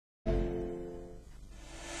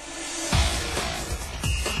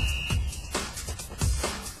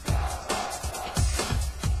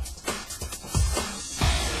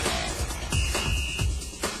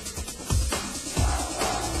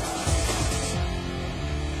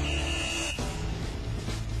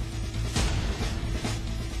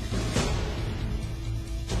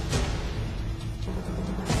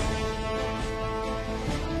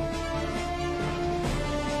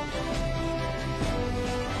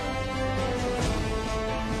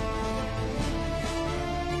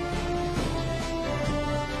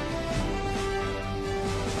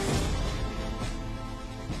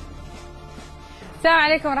السلام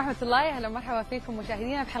عليكم ورحمة الله، أهلا ومرحبا فيكم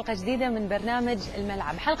مشاهدينا بحلقة جديدة من برنامج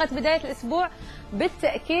الملعب. حلقة بداية الأسبوع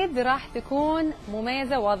بالتأكيد راح تكون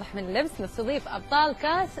مميزة، واضح من اللبس. نستضيف أبطال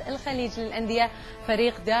كأس الخليج للأندية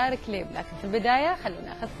فريق دار كليب، لكن في البداية خلونا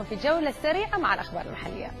ناخذكم في جولة سريعة مع الأخبار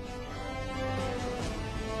المحلية.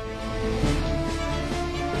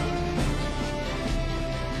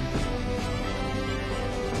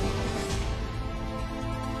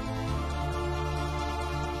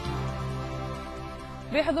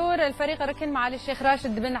 بحضور الفريق الركن معالي الشيخ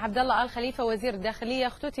راشد بن عبد الله آل خليفة وزير الداخلية،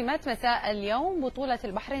 اختتمت مساء اليوم بطولة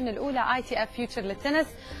البحرين الأولى ITF فيوتشر للتنس.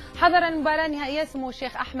 حضر المباراة النهائية سمو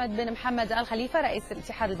الشيخ أحمد بن محمد آل خليفة رئيس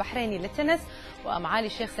الاتحاد البحريني للتنس، ومعالي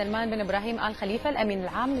الشيخ سلمان بن إبراهيم آل خليفة الأمين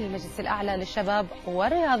العام للمجلس الأعلى للشباب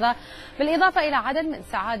والرياضة، بالإضافة إلى عدد من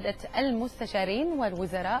سعادة المستشارين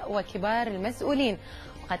والوزراء وكبار المسؤولين.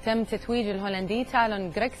 وقد تم تتويج الهولندي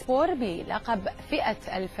تالون غريكسبور بلقب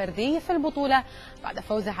فئة الفردي في البطولة بعد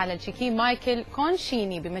فوزه على التشيكي مايكل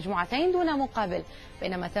كونشيني بمجموعتين دون مقابل،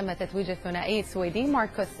 بينما تم تتويج الثنائي السويدي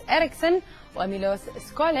ماركوس إريكسن وميلوس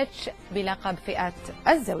سكوليتش بلقب فئة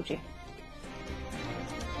الزوجي.